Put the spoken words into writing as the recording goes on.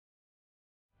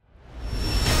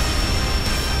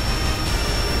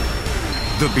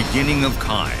The beginning of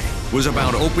Kai was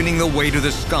about opening the way to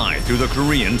the sky through the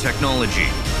Korean technology.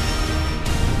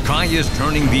 Kai is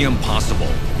turning the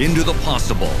impossible into the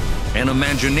possible and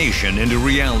imagination into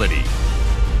reality.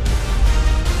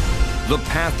 The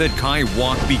path that Kai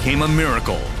walked became a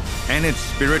miracle, and its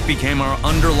spirit became our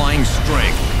underlying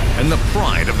strength and the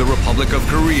pride of the Republic of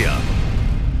Korea.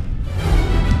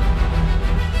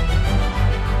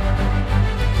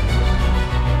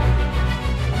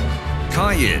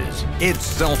 Kai is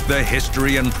itself the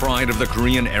history and pride of the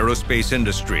Korean aerospace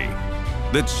industry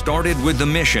that started with the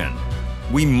mission: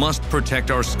 we must protect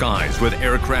our skies with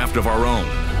aircraft of our own.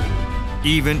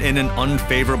 Even in an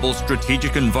unfavorable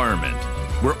strategic environment,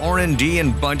 where R&D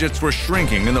and budgets were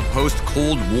shrinking in the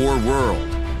post-Cold War world,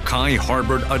 Kai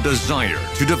harbored a desire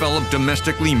to develop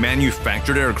domestically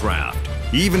manufactured aircraft,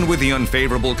 even with the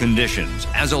unfavorable conditions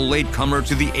as a latecomer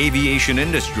to the aviation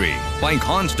industry. By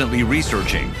constantly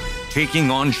researching,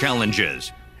 taking on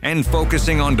challenges, and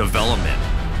focusing on development,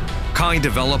 Kai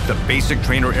developed the basic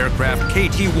trainer aircraft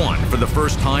KT-1 for the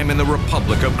first time in the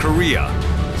Republic of Korea,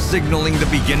 signaling the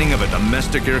beginning of a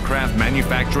domestic aircraft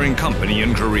manufacturing company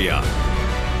in Korea.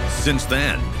 Since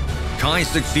then, Kai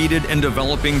succeeded in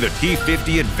developing the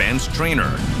T-50 Advanced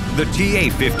Trainer, the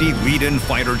TA-50 Lead-In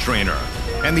Fighter Trainer,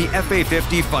 and the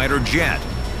FA-50 Fighter Jet,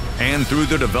 and through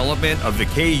the development of the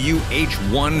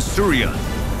KU-H-1 Suryeon,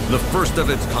 the first of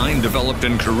its kind developed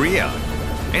in Korea,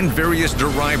 and various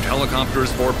derived helicopters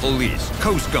for police,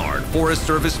 Coast Guard, Forest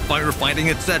Service, firefighting,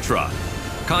 etc.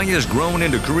 Kai has grown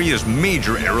into Korea's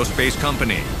major aerospace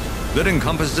company that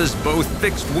encompasses both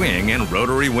fixed-wing and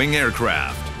rotary-wing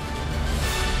aircraft.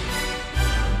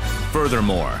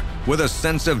 Furthermore, with a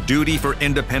sense of duty for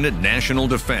independent national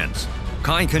defense,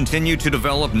 Kai continued to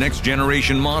develop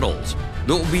next-generation models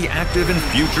that will be active in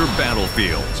future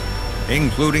battlefields,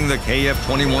 including the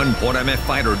KF-21 Borame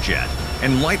fighter jet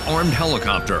and light-armed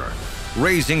helicopter,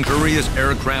 raising Korea's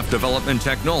aircraft development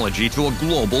technology to a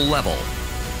global level.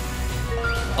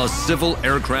 A civil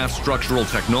aircraft structural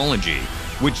technology,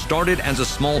 which started as a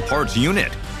small parts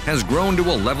unit, has grown to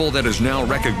a level that is now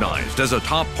recognized as a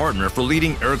top partner for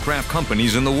leading aircraft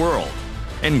companies in the world.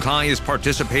 And Kai is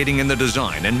participating in the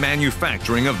design and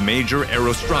manufacturing of major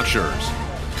aerostructures.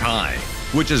 Kai,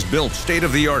 which has built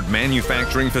state-of-the-art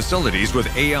manufacturing facilities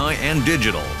with AI and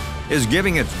digital, is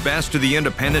giving its best to the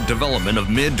independent development of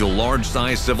mid to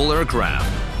large-size civil aircraft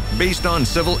based on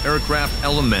civil aircraft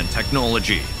element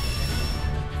technology.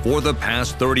 For the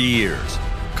past 30 years,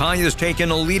 Kai has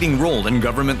taken a leading role in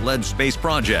government-led space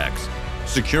projects,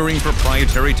 securing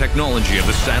proprietary technology of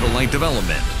the satellite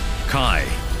development. Kai,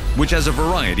 which has a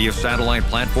variety of satellite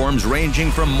platforms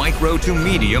ranging from micro to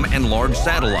medium and large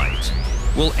satellites,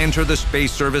 will enter the space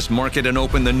service market and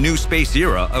open the new space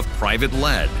era of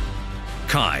private-led.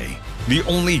 Kai, the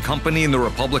only company in the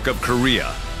Republic of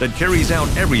Korea that carries out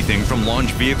everything from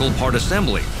launch vehicle part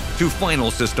assembly to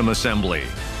final system assembly,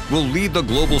 will lead the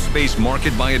global space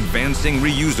market by advancing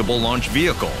reusable launch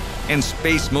vehicle and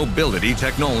space mobility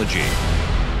technology.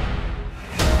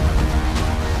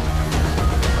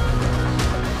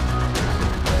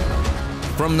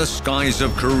 From the skies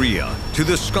of Korea to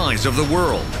the skies of the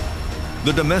world,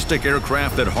 the domestic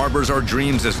aircraft that harbors our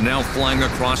dreams is now flying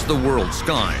across the world's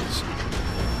skies.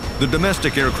 The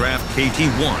domestic aircraft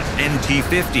KT-1 and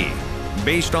T-50,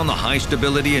 based on the high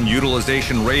stability and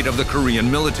utilization rate of the Korean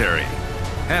military,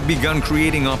 have begun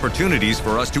creating opportunities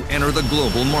for us to enter the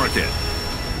global market.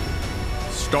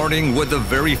 Starting with the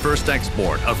very first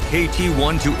export of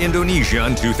KT-1 to Indonesia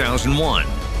in 2001,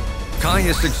 Kai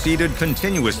has succeeded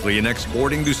continuously in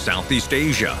exporting to Southeast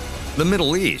Asia, the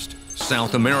Middle East,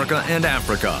 South America, and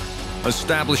Africa,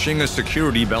 establishing a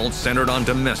security belt centered on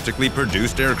domestically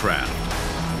produced aircraft.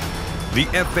 The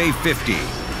FA-50,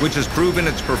 which has proven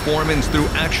its performance through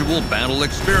actual battle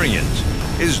experience,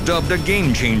 is dubbed a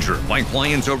game-changer by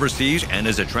clients overseas and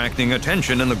is attracting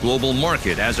attention in the global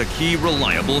market as a key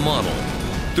reliable model.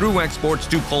 Through exports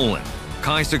to Poland,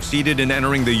 Kai succeeded in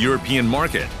entering the European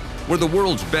market, where the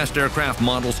world's best aircraft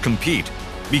models compete,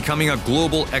 becoming a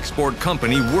global export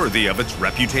company worthy of its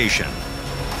reputation.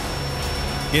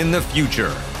 In the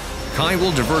future, Kai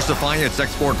will diversify its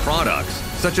export products,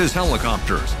 such as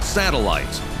helicopters,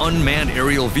 satellites, unmanned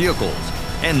aerial vehicles,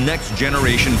 and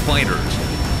next-generation fighters.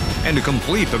 And to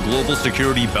complete the global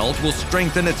security belt will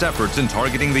strengthen its efforts in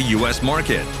targeting the U.S.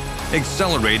 market,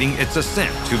 accelerating its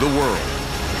ascent to the world.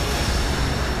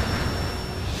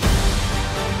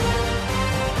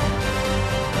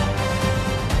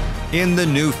 In the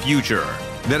new future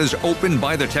that is opened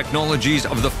by the technologies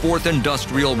of the Fourth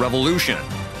Industrial Revolution,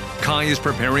 Kai is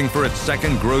preparing for its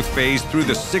second growth phase through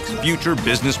the 6 future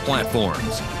business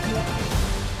platforms.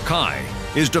 Kai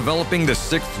is developing the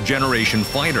 6th generation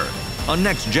fighter, a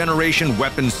next-generation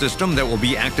weapon system that will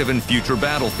be active in future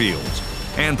battlefields,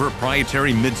 and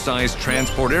proprietary mid-sized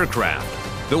transport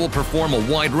aircraft that will perform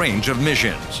a wide range of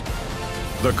missions.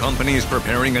 The company is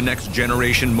preparing a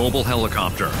next-generation mobile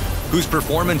helicopter, whose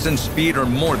performance and speed are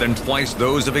more than twice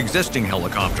those of existing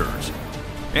helicopters.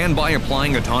 And by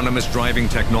applying autonomous driving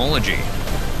technology,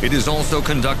 it is also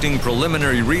conducting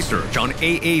preliminary research on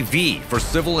AAV for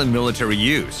civil and military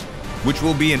use, which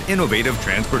will be an innovative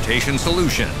transportation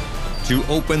solution to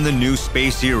open the new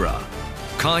space era.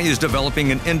 Kai is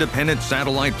developing an independent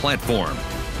satellite platform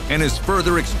and is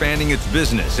further expanding its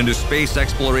business into space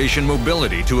exploration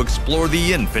mobility to explore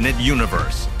the infinite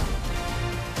universe.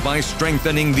 By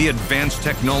strengthening the advanced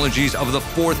technologies of the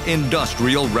fourth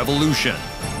industrial revolution,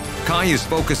 Kai is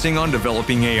focusing on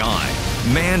developing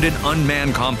AI, manned and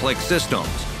unmanned complex systems,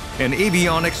 and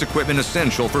avionics equipment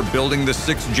essential for building the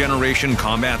 6th generation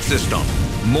combat system.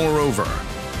 Moreover,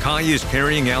 Kai is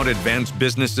carrying out advanced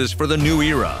businesses for the new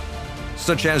era,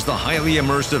 such as the highly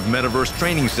immersive metaverse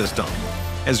training system,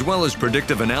 as well as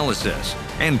predictive analysis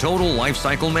and total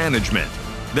lifecycle management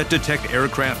that detect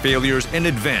aircraft failures in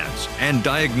advance and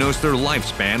diagnose their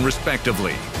lifespan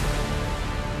respectively.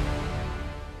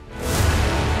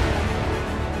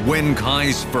 When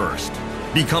Kai's first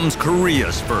becomes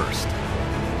Korea's first,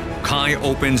 Kai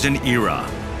opens an era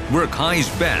where Kai's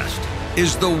best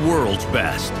is the world's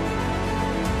best.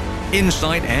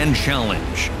 Insight and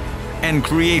challenge, and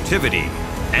creativity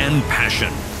and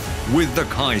passion. With the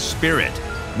Kai spirit,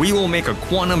 we will make a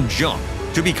quantum jump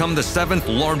to become the 7th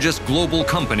largest global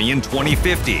company in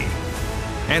 2050,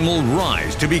 and will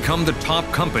rise to become the top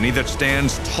company that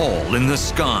stands tall in the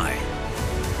sky.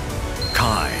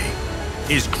 Kai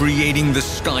is creating the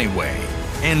skyway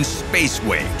and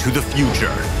spaceway to the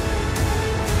future.